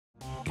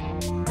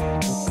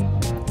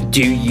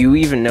Do you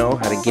even know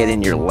how to get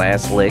in your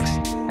last licks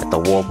at the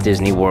Walt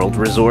Disney World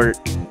Resort?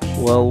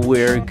 Well,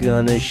 we're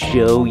gonna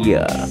show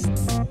ya.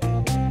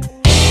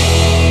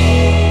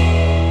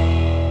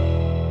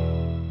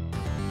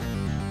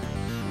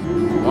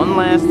 One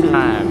last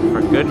time,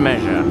 for good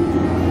measure.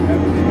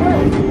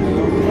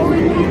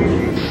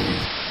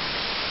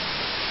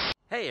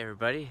 Hey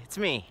everybody, it's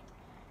me,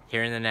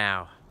 here in the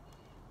now,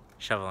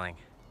 shoveling,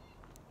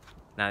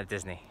 not at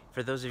Disney.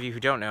 For those of you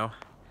who don't know,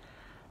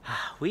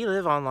 we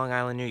live on Long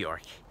Island, New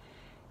York,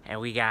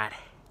 and we got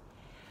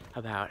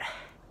about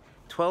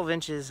 12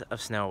 inches of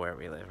snow where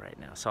we live right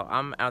now. So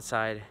I'm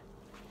outside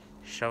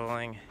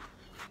shoveling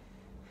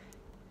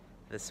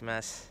this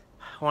mess.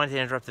 I wanted to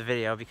interrupt the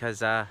video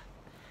because I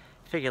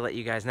figured I'd let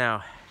you guys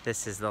know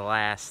this is the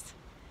last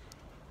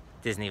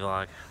Disney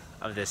vlog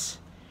of this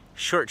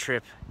short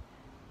trip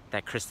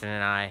that Kristen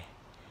and I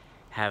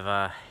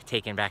have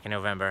taken back in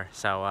November.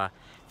 So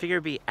figure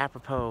it'd be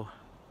apropos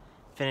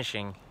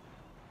finishing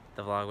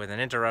the vlog with an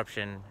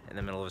interruption in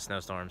the middle of a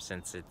snowstorm,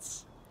 since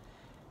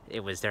it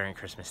was during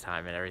Christmas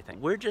time and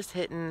everything. We're just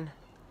hitting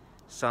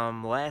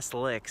some last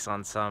licks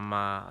on some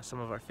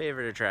of our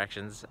favorite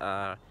attractions.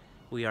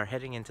 We are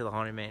heading into the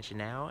Haunted Mansion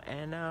now,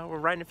 and we're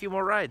riding a few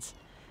more rides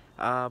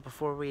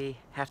before we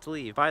have to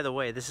leave. By the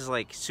way, this is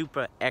like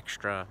super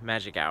extra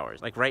magic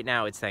hours. Like right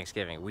now it's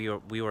Thanksgiving. We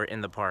were in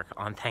the park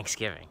on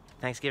Thanksgiving.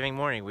 Thanksgiving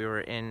morning we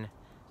were in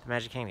the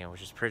Magic Kingdom,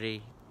 which is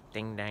pretty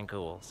ding dang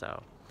cool.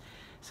 So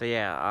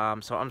yeah,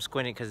 so I'm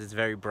squinting because it's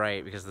very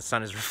bright because the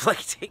sun is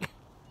reflecting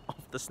off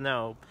the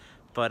snow.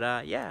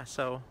 But yeah,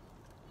 so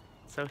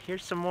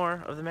here's some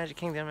more of the Magic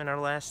Kingdom in our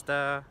last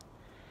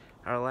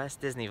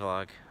Disney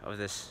vlog of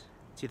this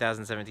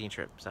 2017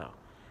 trip. So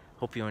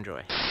hope you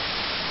enjoy.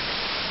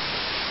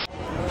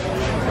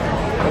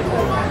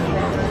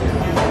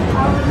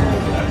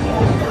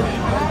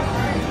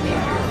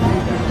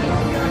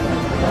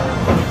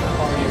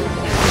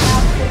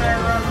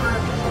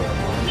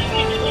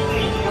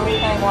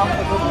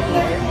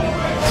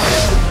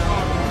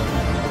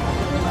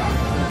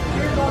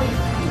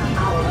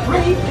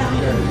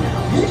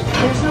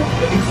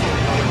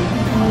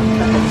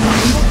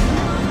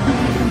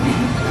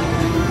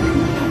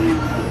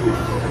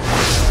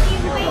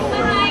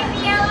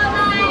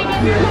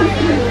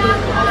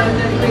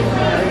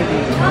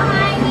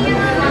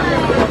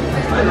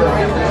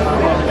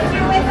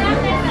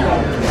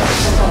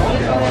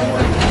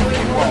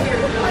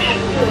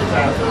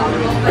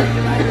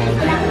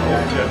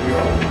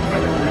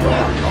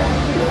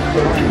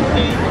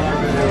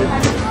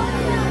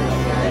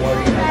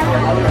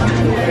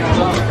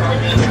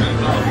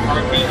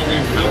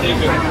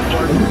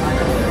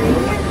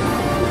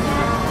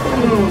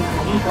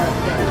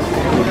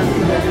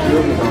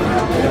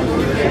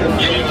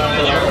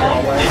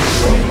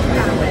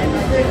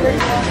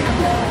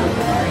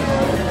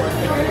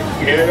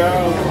 Get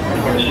out.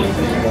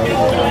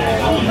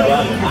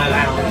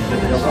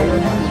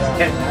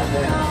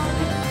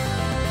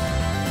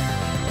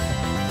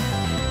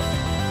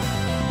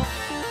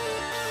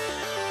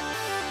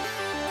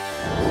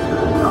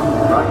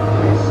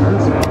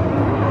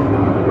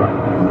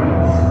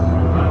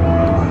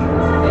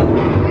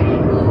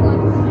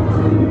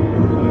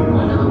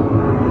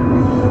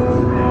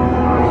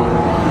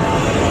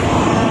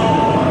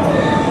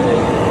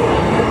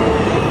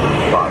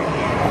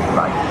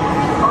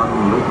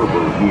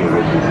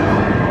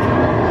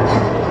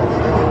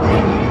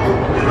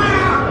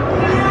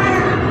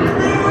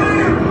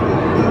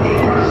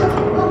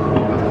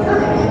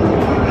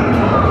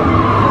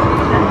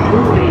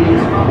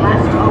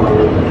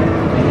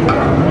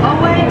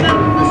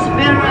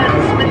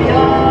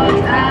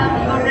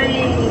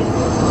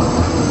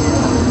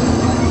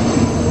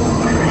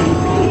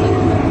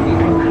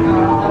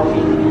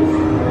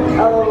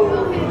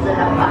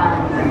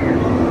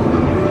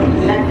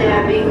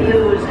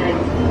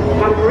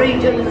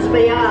 Regions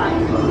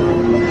beyond.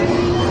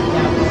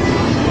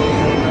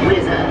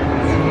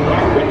 Wizards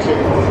and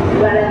witches,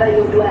 wherever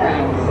you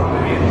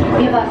dwell,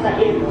 give us a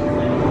hint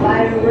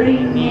by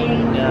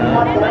ringing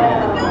a bell.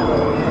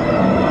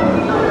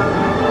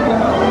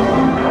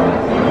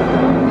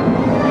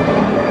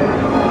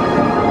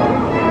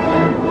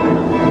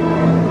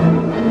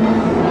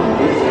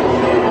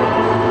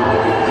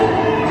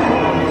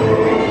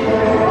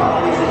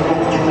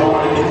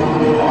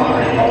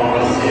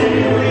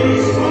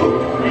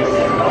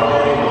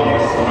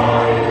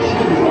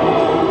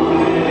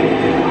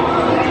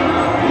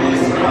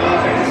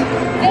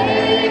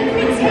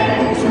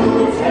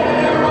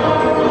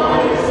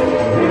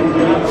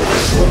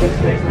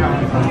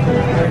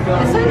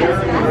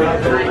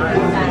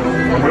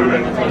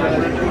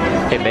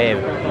 Hey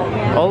babe,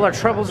 all our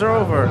troubles are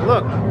over.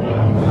 Look,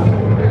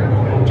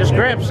 just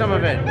grab some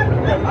of it. I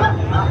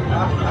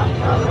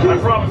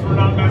promise we're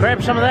not messing.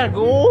 Grab some of that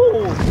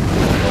gold.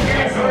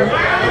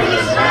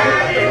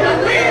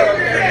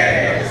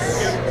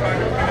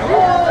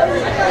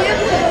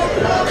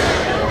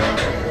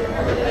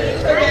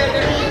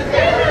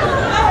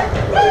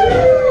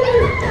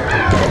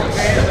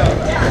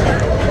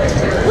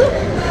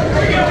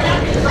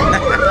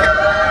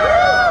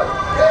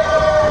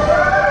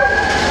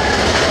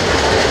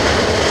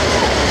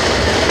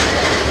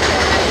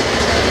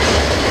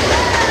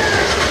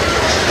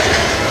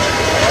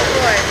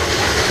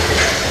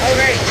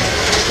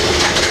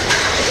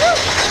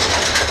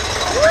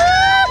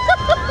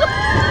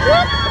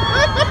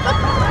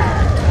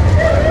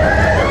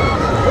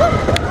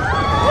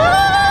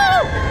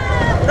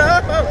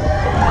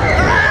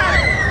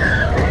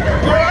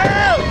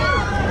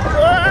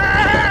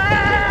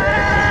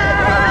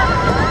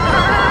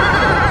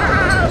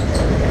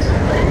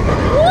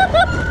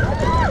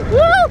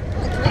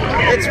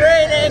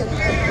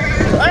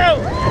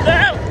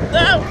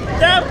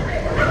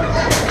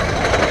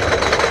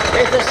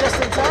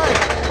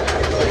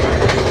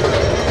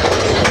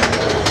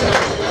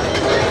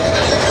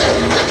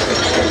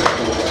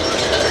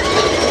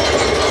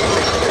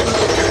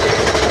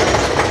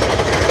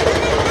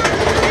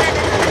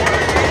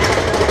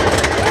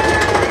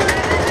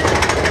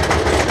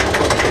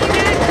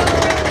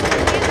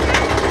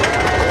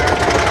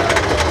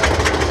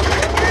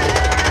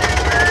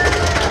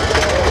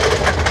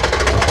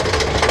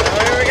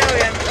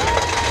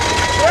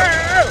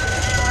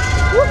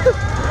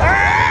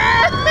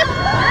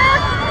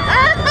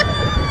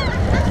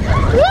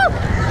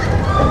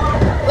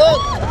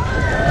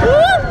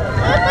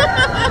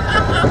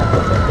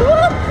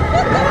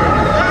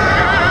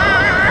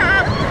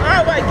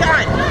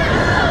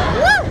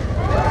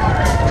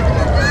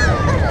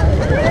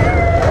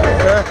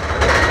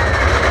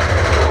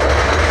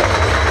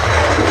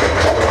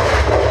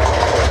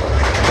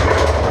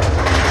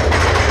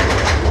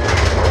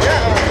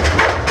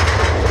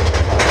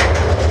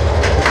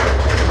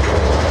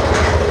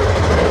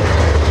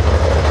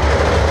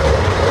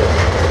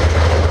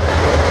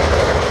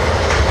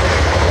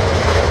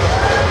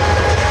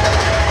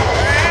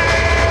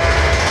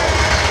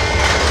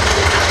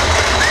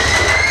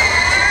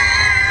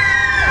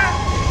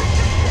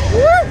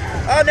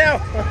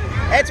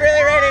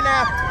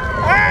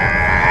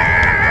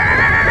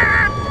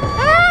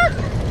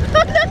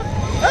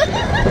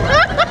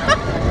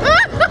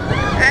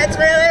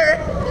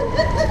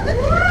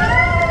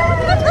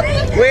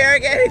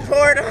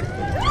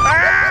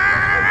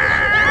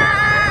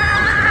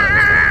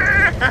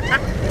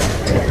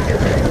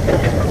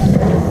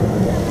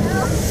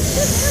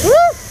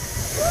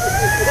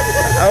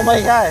 my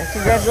god,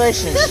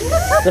 congratulations.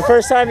 It's the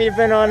first time you've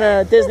been on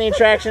a Disney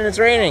attraction that's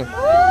raining. It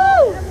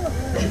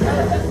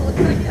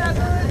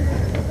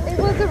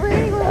wasn't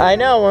raining. I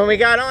know, when we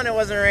got on it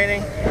wasn't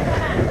raining.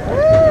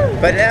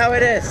 But now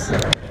it is.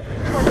 And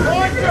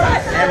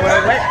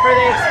we're wet for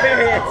the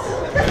experience.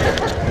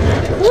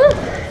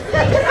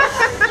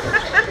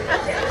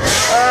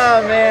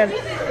 Oh man.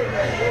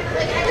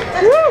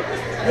 Woo!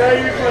 Yeah,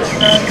 you push,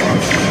 man.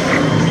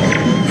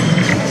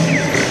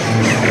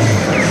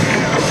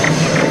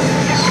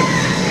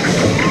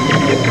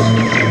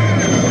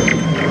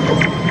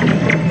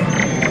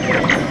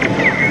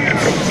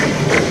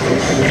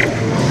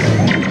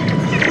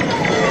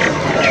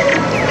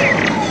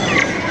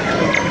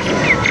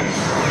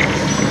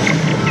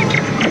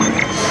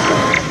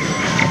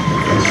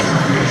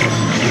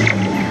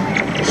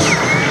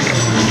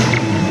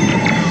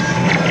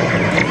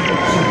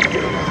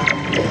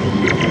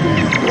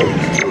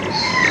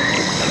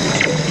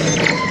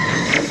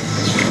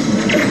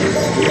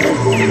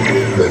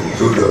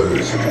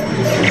 Intruders.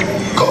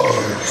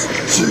 Guards,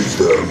 seize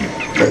them,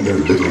 and their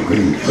little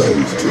green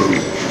friends too.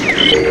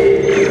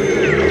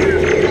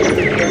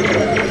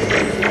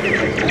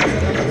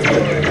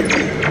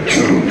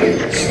 True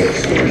mates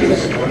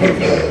messengers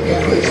prepare to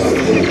place our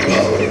full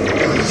power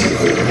on a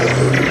secret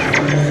method.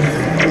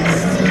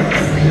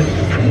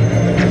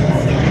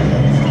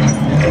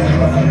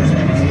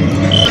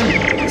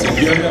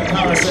 Gearing up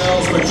power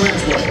cells for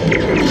transport.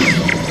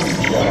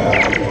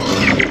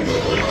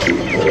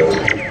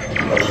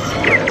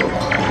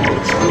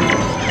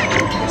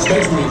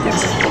 Space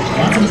Rangers,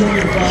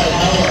 concentrated by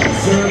our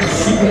observed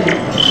secret.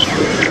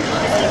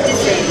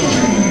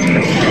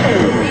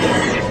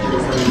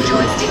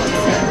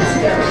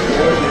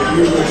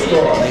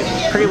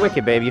 Pretty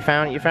wicked, babe. You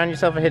found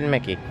yourself a hidden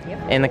Mickey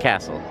in the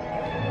castle,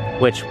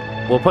 which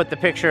we'll put the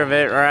picture of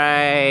it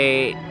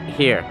right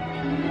here,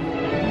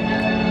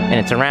 and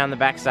it's around the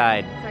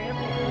backside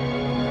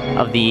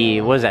of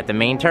the, what is that, the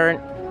main turret?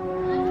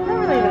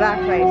 Not really the back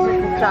side, it's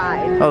just the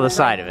side. Oh, the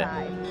side of it.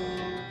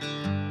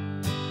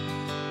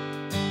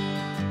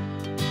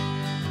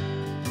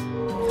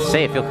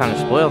 Say, I feel kind of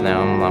spoiled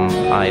now.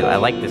 I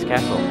like this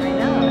castle. I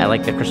know. I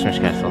like the Christmas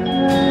castle. It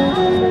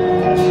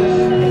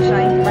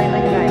shines bright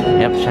like a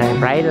diamond. Yep, shining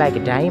bright like a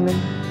diamond.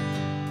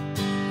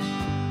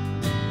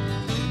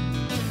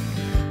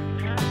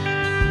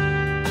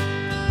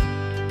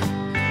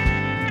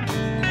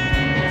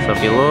 So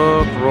if you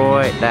look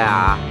right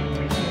there,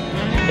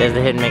 there's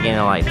the hidden Mickey in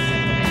the lights.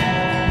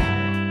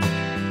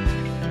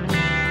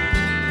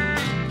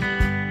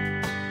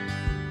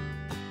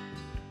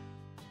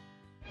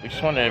 We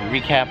just wanted to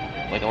recap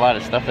like a lot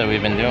of stuff that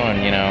we've been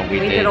doing, you know. We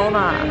did all the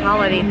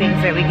holiday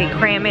things that we could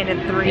cram in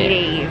 3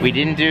 days. We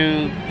didn't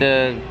do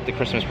the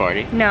Christmas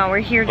party. No, we're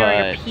here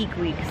during a peak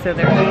week, so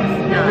there's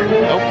none.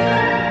 Nope.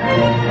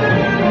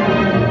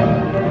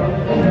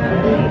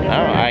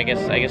 Oh, I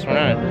guess we're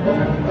not.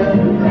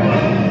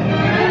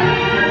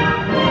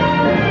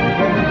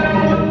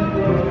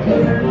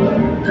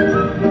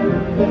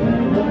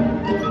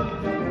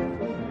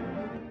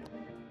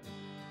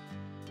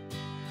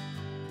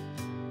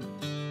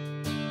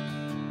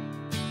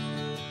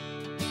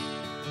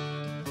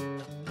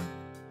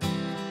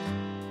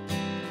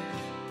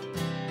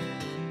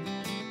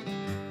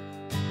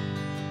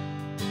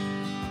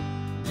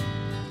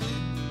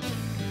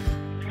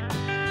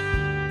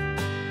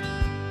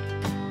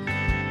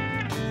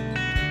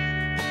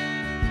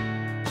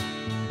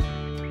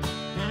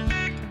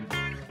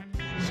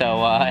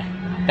 So,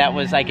 that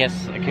was, I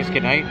guess, a Kiss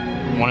Goodnight.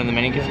 One of the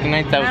many Kiss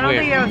Goodnights. That was I don't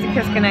weird. think that was a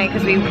Kiss Goodnight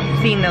because we've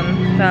seen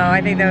them. So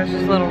I think that was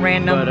just a little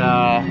random.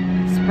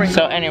 But,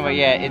 so anyway,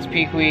 yeah, it's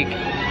peak week.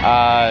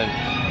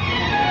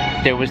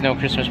 There was no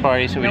Christmas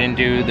party, so we didn't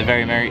do the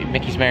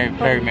Mickey's Very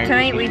Merry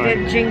Tonight Christmas we party.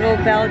 did Jingle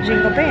Bell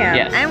Jingle Band.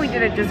 Yes. And we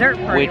did a dessert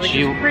party, which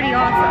is pretty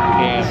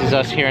awesome. Yeah, this is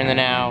us here in the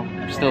now.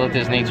 Still at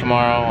Disney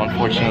tomorrow.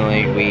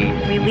 Unfortunately, we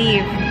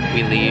leave.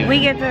 We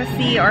get to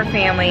see our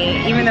family,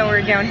 even though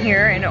we're down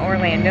here in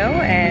Orlando,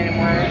 and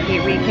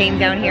we came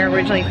down here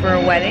originally for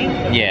a wedding.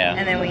 Yeah.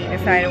 And then we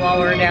decided while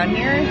we were down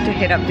here to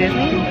hit up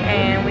Disney,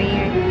 and we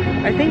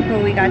are thankful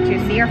we got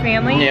to see our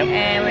family,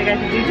 and we got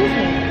to do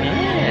Disney.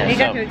 Yeah, we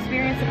got to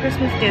experience the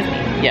Christmas Disney.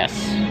 Yes,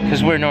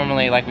 because we're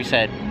normally, like we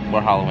said,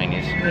 where Halloween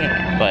is.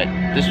 Yeah. But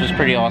this was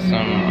pretty awesome.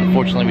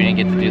 Unfortunately, we didn't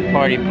get to do the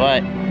party,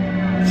 but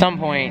at some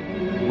point,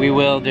 we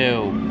will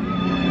do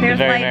the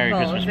Very Merry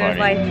Christmas party. There's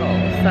life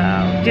goals, so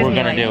Disney we're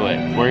gonna do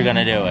it. We're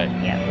gonna do it.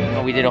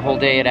 Yeah. We did a whole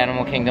day at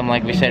Animal Kingdom,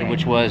 like we said,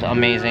 which was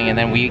amazing, and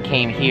then we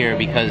came here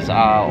because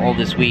all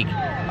this week,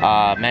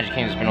 Magic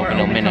Kingdom's been open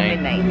till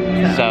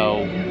midnight.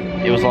 So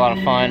it was a lot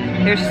of fun.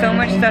 There's so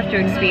much stuff to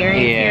experience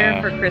here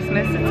for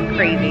Christmas. It's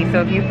crazy.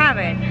 So if you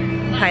haven't,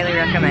 highly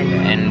recommend it.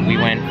 And we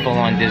went full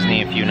on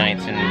Disney a few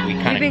nights, and we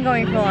kind of. We've been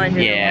going full on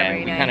Disney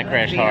every night. Yeah, we kind of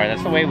crashed hard.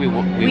 That's the way we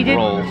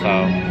roll.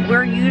 So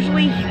we're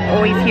usually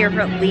always here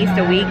for at least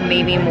a week,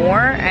 maybe more.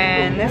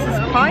 And this is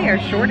probably our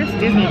shortest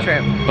Disney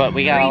trip. But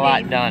we got a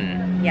lot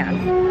done. Yes.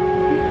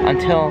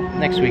 Until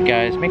next week,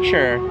 guys. Make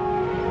sure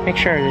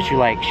that you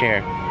like,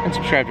 share, and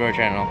subscribe to our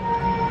channel.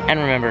 And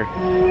remember,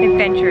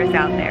 adventure is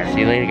out there.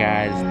 see you later,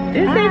 guys.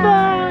 Disney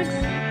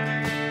Vlogs!